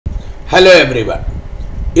Hello everyone.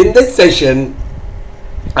 In this session,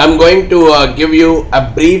 I'm going to give you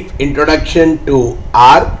a brief introduction to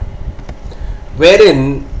R,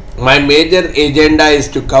 wherein my major agenda is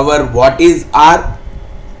to cover what is R,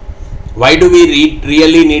 why do we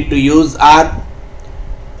really need to use R,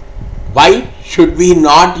 why should we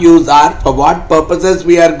not use R, for what purposes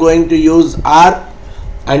we are going to use R,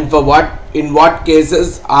 and in what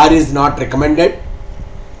cases R is not recommended,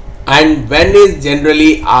 and when is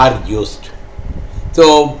generally R used.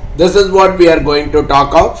 So this is what we are going to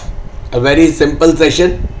talk of. A very simple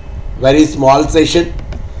session, very small session.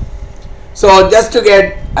 So just to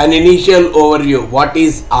get an initial overview, what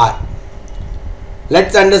is R?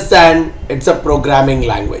 Let's understand it's a programming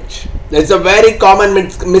language. It's a very common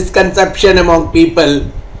misconception among people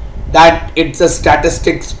that it's a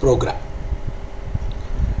statistics program.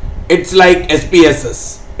 It's like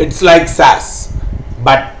SPSS, it's like SAS.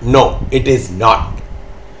 But no, it is not.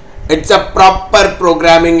 It's a proper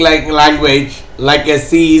programming language like a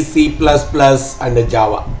C, C++ and a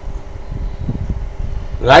Java.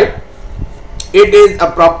 Right? It is a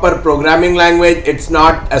proper programming language. It's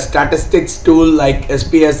not a statistics tool like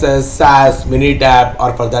SPSS, SAS, Minitab,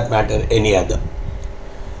 or for that matter any other.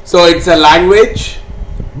 So it's a language,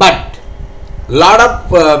 but a lot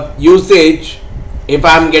of usage if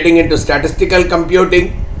I am getting into statistical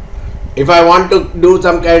computing. If I want to do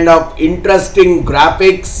some kind of interesting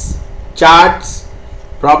graphics, charts,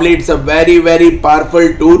 probably it's a very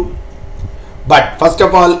powerful tool. But first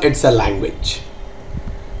of all, it's a language.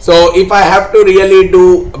 So if I have to really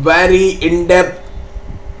do very in-depth,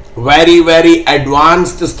 very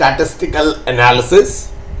advanced statistical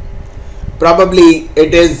analysis, probably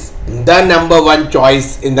it is the number one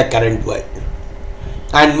choice in the current world.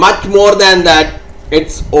 And much more than that,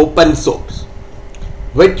 it's open source,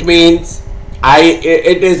 which means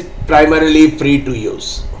it is primarily free to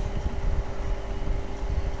use.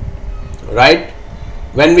 Right?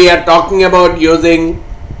 When we are talking about using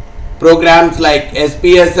programs like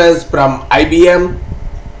SPSS from IBM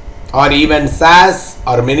or even SAS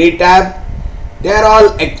or Minitab, they are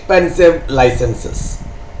all expensive licenses.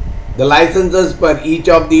 The licenses for each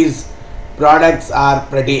of these products are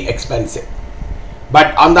pretty expensive.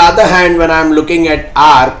 But on the other hand, when I am looking at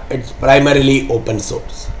R, it's primarily open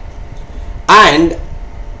source. And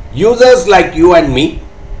users like you and me,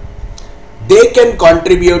 they can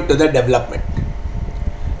contribute to the development.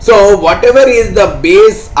 So whatever is the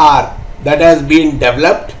base R that has been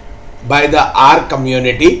developed by the R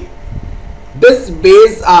community, this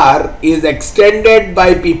base R is extended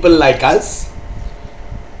by people like us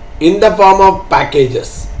in the form of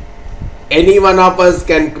packages. Any one of us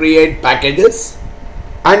can create packages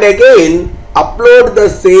and again upload the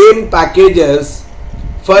same packages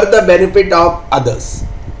for the benefit of others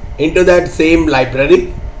into that same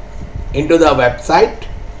library, into the website.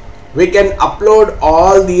 We can upload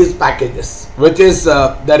all these packages, which is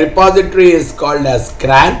the repository is called as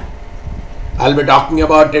CRAN. I'll be talking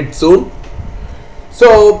about it soon.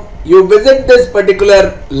 So you visit this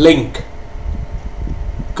particular link,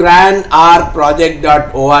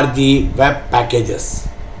 cranrproject.org web packages.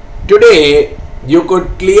 Today you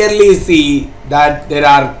could clearly see that there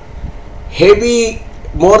are heavy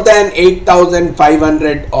more than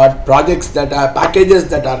 8,500 odd projects that are packages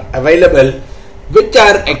that are available, which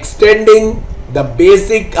are extending the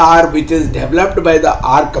basic R which is developed by the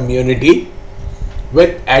R community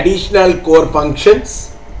with additional core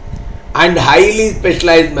functions and highly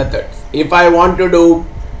specialized methods. If I want to do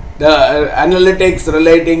the analytics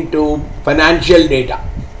relating to financial data,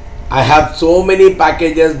 I have so many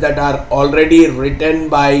packages that are already written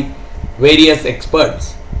by various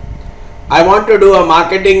experts. I want to do a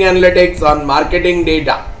marketing analytics on marketing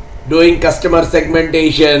data, doing customer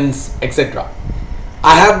segmentations, etc.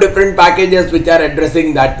 I have different packages which are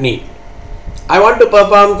addressing that need. I want to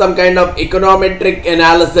perform some kind of econometric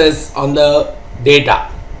analysis on the data.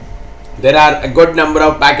 There are a good number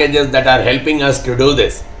of packages that are helping us to do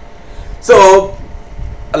this. So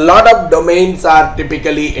a lot of domains are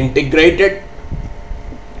typically integrated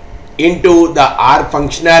into the R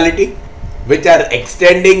functionality, which are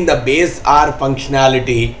extending the base R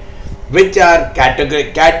functionality, which are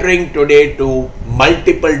catering today to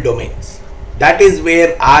multiple domains. That is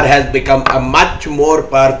where R has become a much more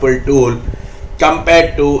powerful tool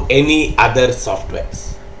compared to any other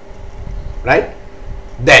softwares. Right?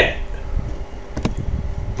 Then,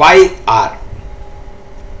 why R?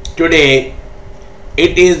 Today,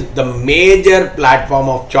 it is the major platform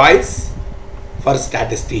of choice for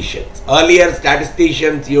statisticians. Earlier,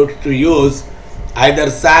 statisticians used to use either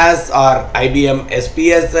SAS or IBM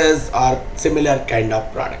SPSS or similar kind of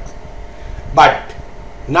products. But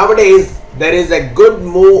Nowadays there is a good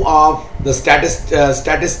move of the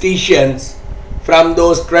statisticians from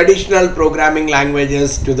those traditional programming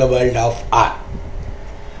languages to the world of R.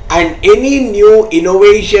 And any new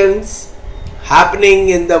innovations happening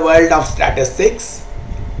in the world of statistics,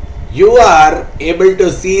 you are able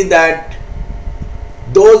to see that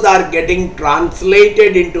those are getting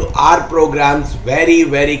translated into R programs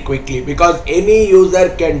very quickly, because any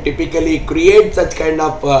user can typically create such kind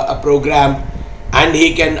of a program and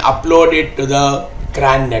he can upload it to the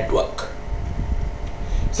CRAN network.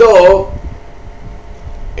 So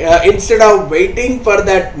instead of waiting for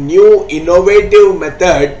that new innovative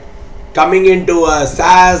method coming into a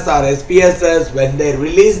SAS or SPSS when they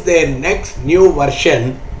release their next new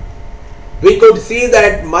version, we could see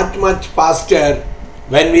that much faster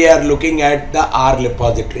when we are looking at the R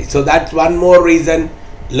repository. So that's one more reason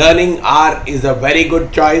learning R is a very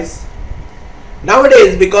good choice.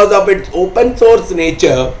 Nowadays, because of its open source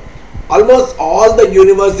nature, almost all the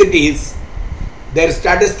universities, their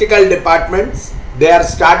statistical departments, they are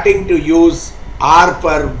starting to use R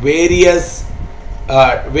for various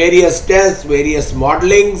tests, various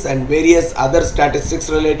modelings and various other statistics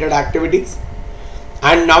related activities.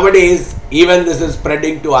 And nowadays even this is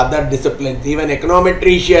spreading to other disciplines. Even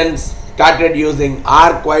econometricians started using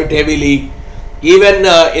R quite heavily. Even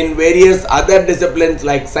in various other disciplines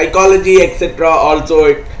like psychology, etc.,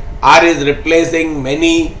 also R is replacing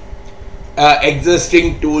many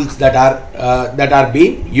existing tools that are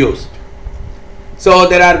being used. So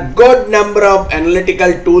there are good number of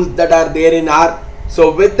analytical tools that are there in R. So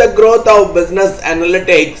with the growth of business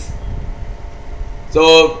analytics,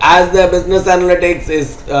 so as the business analytics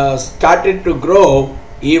is started to grow,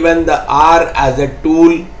 even the R as a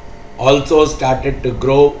tool also started to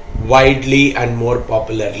grow widely and more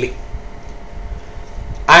popularly.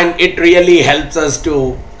 And it really helps us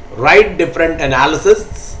to write different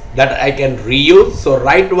analysis that I can reuse. So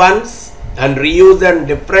write once and reuse in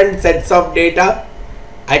different sets of data.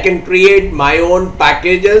 I can create my own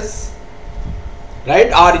packages,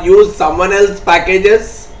 right, or use someone else's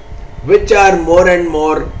packages which are more and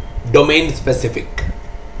more domain specific.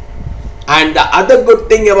 And the other good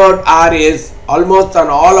thing about R is almost on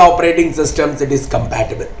all operating systems it is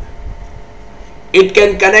compatible. It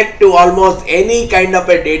can connect to almost any kind of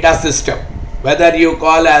a data system, whether you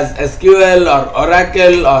call as SQL or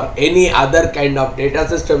Oracle or any other kind of data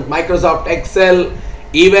system, Microsoft Excel,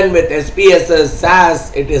 even with SPSS,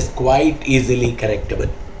 SAS, it is quite easily connectable.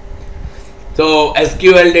 So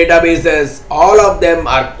SQL databases, all of them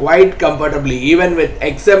are quite comfortably, even with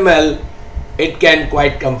XML, it can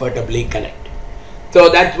quite comfortably connect. So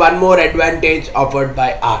that's one more advantage offered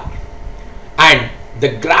by R. And the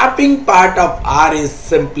graphing part of R is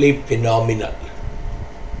simply phenomenal,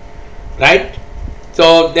 right?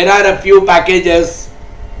 So there are a few packages,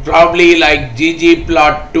 probably like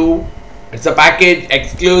ggplot2. It's a package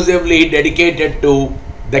exclusively dedicated to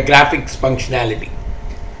the graphics functionality.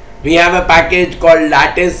 We have a package called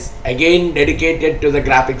Lattice, again dedicated to the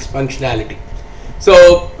graphics functionality.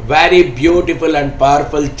 So very beautiful and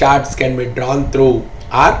powerful charts can be drawn through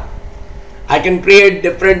R. I can create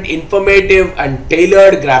different informative and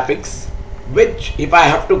tailored graphics, which if I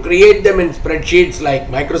have to create them in spreadsheets like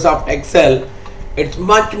Microsoft Excel, it's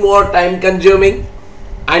much more time consuming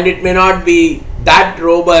and it may not be that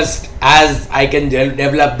robust as I can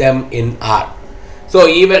develop them in R. So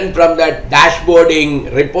even from that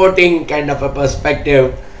dashboarding, reporting kind of a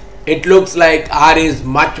perspective, it looks like R is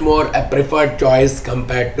much more a preferred choice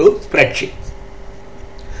compared to spreadsheets.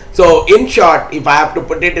 So in short, if I have to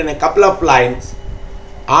put it in a couple of lines,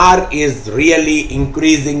 R is really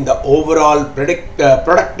increasing the overall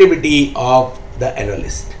productivity of the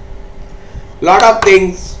analyst. Lot of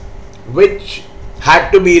things which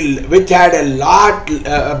had a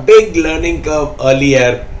big learning curve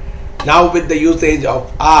earlier. Now with the usage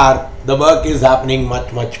of R, the work is happening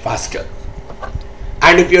much faster.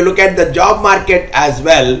 And if you look at the job market as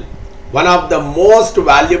well, one of the most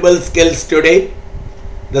valuable skills today,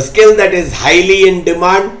 the skill that is highly in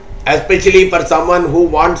demand, especially for someone who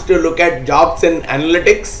wants to look at jobs in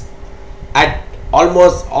analytics at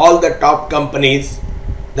almost all the top companies,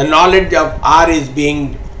 the knowledge of R is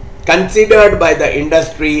being considered by the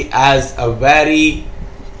industry as a very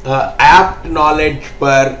apt knowledge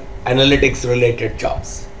for analytics related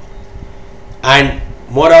jobs. And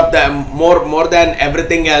more than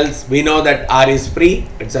everything else, we know that R is free.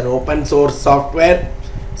 It's an open source software,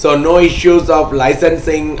 so no issues of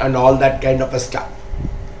licensing and all that kind of a stuff.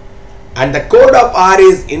 And the code of R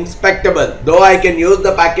is inspectable. Though I can use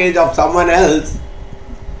the package of someone else,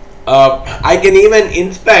 I can even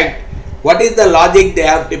inspect what is the logic they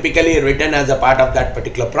have typically written as a part of that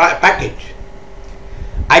particular package.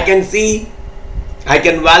 I can see, I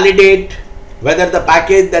can validate whether the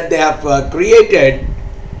package that they have created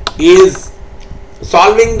is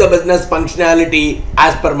solving the business functionality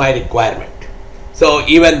as per my requirement. So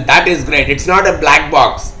even that is great. It's not a black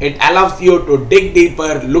box. It allows you to dig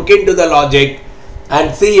deeper, look into the logic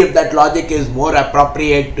and see if that logic is more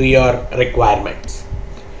appropriate to your requirements.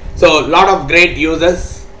 So a lot of great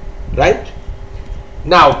uses, right?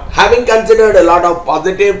 Now, having considered a lot of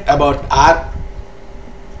positive about R,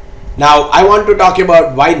 now I want to talk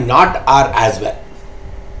about why not R as well.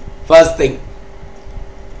 First thing,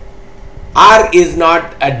 R is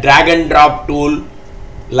not a drag and drop tool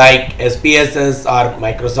like SPSS or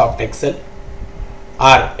Microsoft Excel.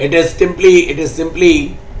 Or it is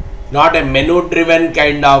simply not a menu driven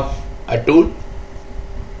kind of a tool,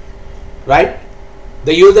 right?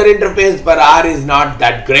 The user interface for R is not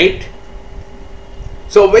that great.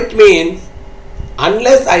 So which means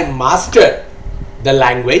unless I master the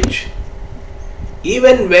language,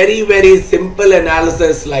 even very simple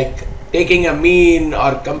analysis like taking a mean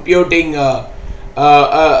or computing a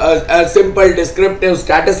simple descriptive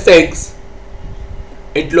statistics,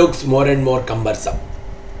 it looks more and more cumbersome.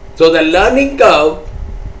 So the learning curve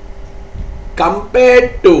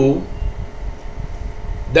compared to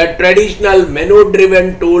the traditional menu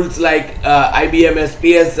driven tools like IBM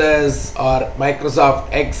SPSS or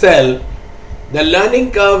Microsoft Excel, the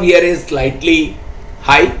learning curve here is slightly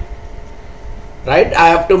high, right? I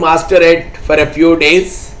have to master it for a few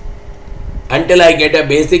days until I get a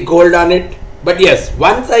basic hold on it. But yes,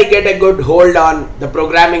 once I get a good hold on the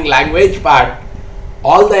programming language part,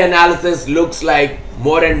 all the analysis looks like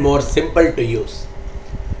more and more simple to use.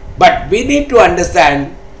 But we need to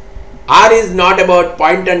understand R is not about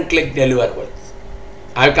point and click deliverables.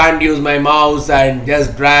 I can't use my mouse and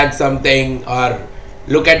just drag something or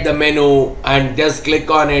look at the menu and just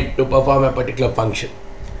click on it to perform a particular function.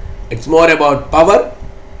 It's more about power,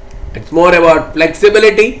 it's more about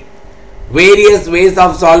flexibility, various ways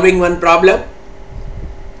of solving one problem,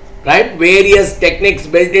 right? Various techniques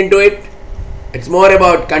built into it. It's more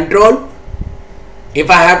about control. If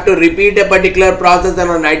I have to repeat a particular process on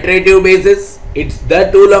an iterative basis, it's the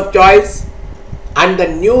tool of choice. And the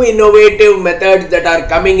new innovative methods that are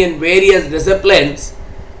coming in various disciplines,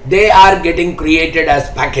 they are getting created as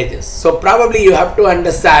packages. So probably you have to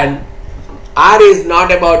understand R is not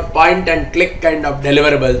about point and click kind of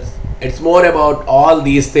deliverables. It's more about all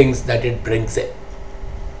these things that it brings in.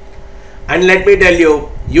 And let me tell you,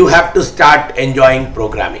 you have to start enjoying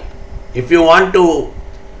programming. If you want to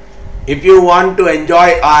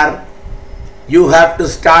enjoy R, you have to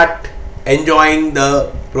start enjoying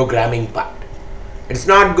the programming part. It's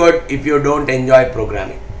not good if you don't enjoy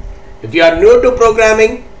programming. If you are new to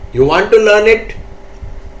programming, you want to learn it,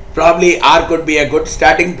 probably R could be a good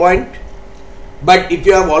starting point. But if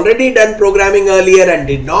you have already done programming earlier and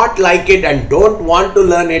did not like it and don't want to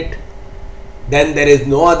learn it, then there is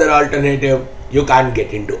no other alternative. You can't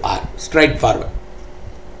get into R. Straightforward.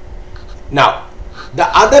 Now, the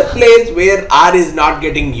other place where R is not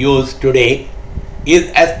getting used today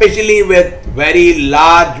is especially with very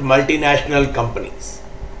large multinational companies.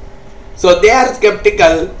 So they are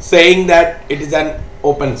skeptical, saying that it is an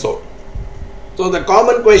open source. So the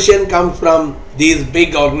common question comes from these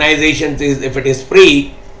big organizations is, if it is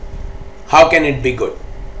free, how can it be good?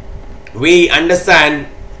 We understand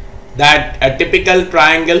that a typical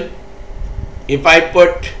triangle, if I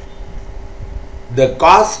put the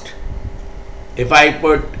cost, if I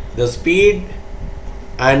put the speed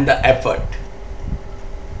and the effort,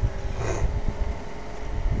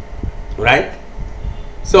 right?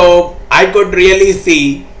 So I could really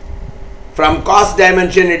see from cost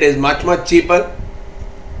dimension it is much cheaper.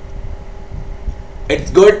 It's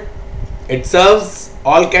good. It serves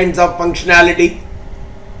all kinds of functionality.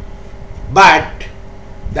 But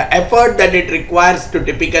the effort that it requires to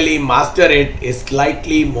typically master it is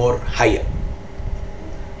slightly more higher.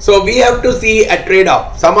 So we have to see a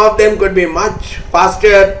trade-off. Some of them could be much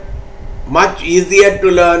faster, much easier to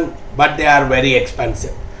learn, but they are very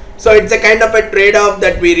expensive. So it's a kind of a trade-off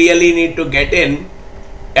that we really need to get in,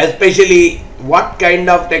 especially what kind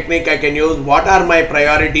of technique I can use, what are my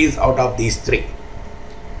priorities out of these three.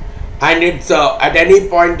 And it's at any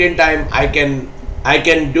point in time I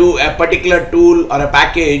can do a particular tool or a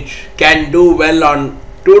package can do well on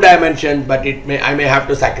 2 dimensions, but I may have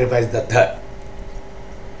to sacrifice the third.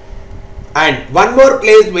 And one more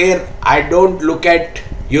place where I don't look at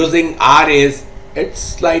using R is it's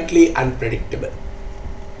slightly unpredictable.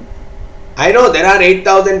 I know there are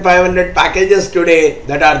 8,500 packages today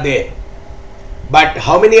that are there, but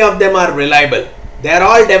how many of them are reliable? They are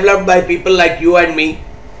all developed by people like you and me.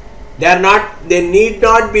 They need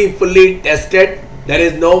not be fully tested. There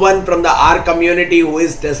is no one from the R community who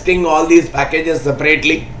is testing all these packages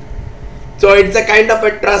separately. So it's a kind of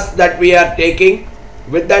a trust that we are taking.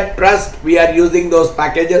 With that trust, we are using those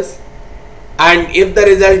packages. And if the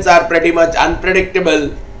results are pretty much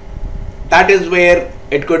unpredictable, that is where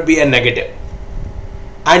it could be a negative.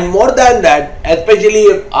 And more than that, especially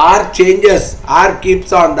if R changes,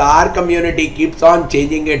 the R community keeps on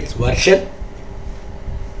changing its version,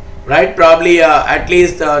 right? Probably at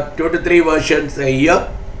least 2 to 3 versions a year.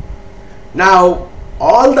 Now,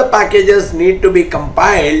 all the packages need to be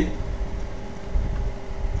compiled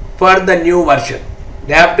for the new version.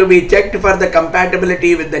 They have to be checked for the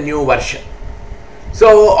compatibility with the new version.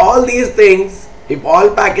 So, all these things, if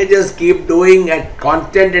all packages keep doing at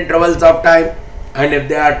constant intervals of time, and if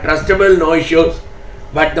they are trustable, no issues.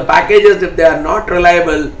 But the packages, if they are not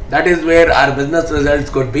reliable, that is where our business results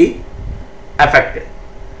could be affected.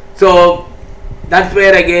 So that's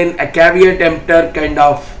where again a caveat emptor kind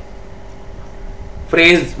of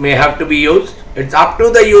phrase may have to be used. It's up to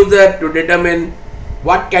the user to determine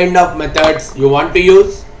what kind of methods you want to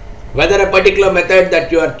use, whether a particular method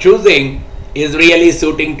that you are choosing is really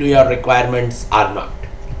suiting to your requirements or not.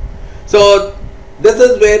 So this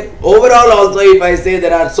is where overall also, if I say,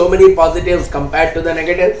 there are so many positives compared to the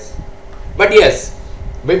negatives. But yes,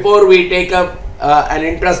 before we take up an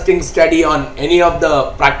interesting study on any of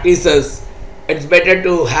the practices, it's better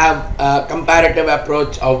to have a comparative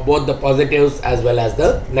approach of both the positives as well as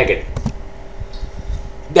the negatives.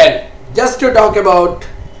 Then just to talk about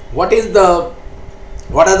what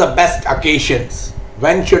are the best occasions,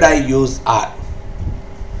 when should I use R?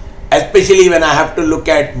 Especially when I have to look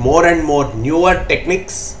at more and more newer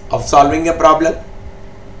techniques of solving a problem,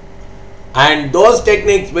 and those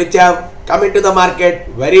techniques which have come into the market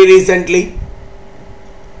very recently,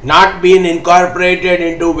 not been incorporated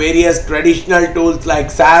into various traditional tools like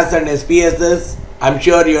SAS and SPSS, I'm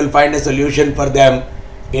sure you will find a solution for them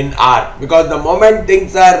in R, because the moment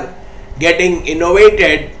things are getting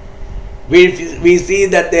innovated, we see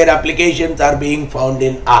that their applications are being found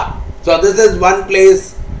in R. So this is one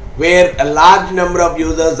place where a large number of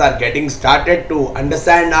users are getting started to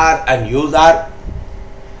understand R and use R.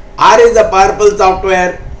 R is a powerful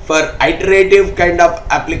software for iterative kind of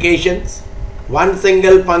applications. One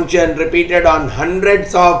single function repeated on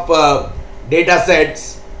hundreds of data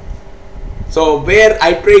sets. So where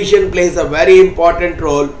iteration plays a very important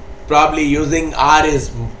role, probably using R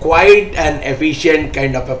is quite an efficient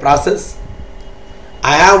kind of a process.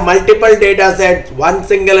 I have multiple data sets, one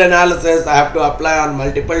single analysis I have to apply on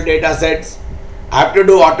multiple data sets. I have to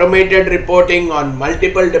do automated reporting on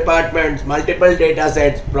multiple departments, multiple data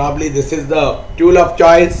sets. Probably this is the tool of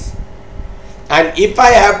choice. And if I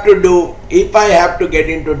have to get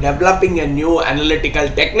into developing a new analytical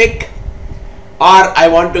technique, or I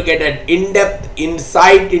want to get an in-depth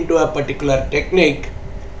insight into a particular technique,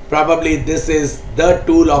 probably this is the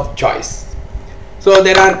tool of choice. So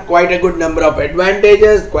there are quite a good number of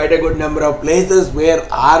advantages, quite a good number of places where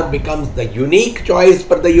R becomes the unique choice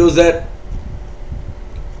for the user.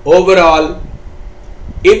 Overall,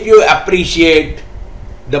 if you appreciate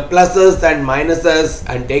the pluses and minuses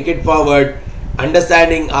and take it forward,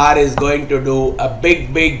 understanding R is going to do a big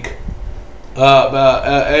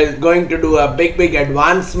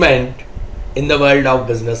advancement in the world of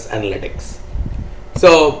business analytics.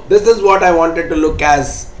 So this is what I wanted to look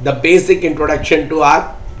as the basic introduction to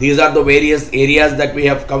R. These are the various areas that we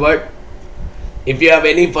have covered. If you have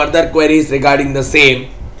any further queries regarding the same,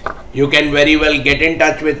 you can very well get in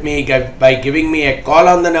touch with me by giving me a call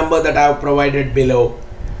on the number that I have provided below,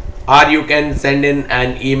 or you can send in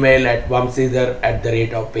an email at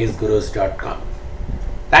vamsidhar@pacegurus.com.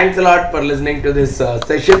 Thanks a lot for listening to this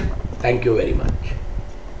session. Thank you very much.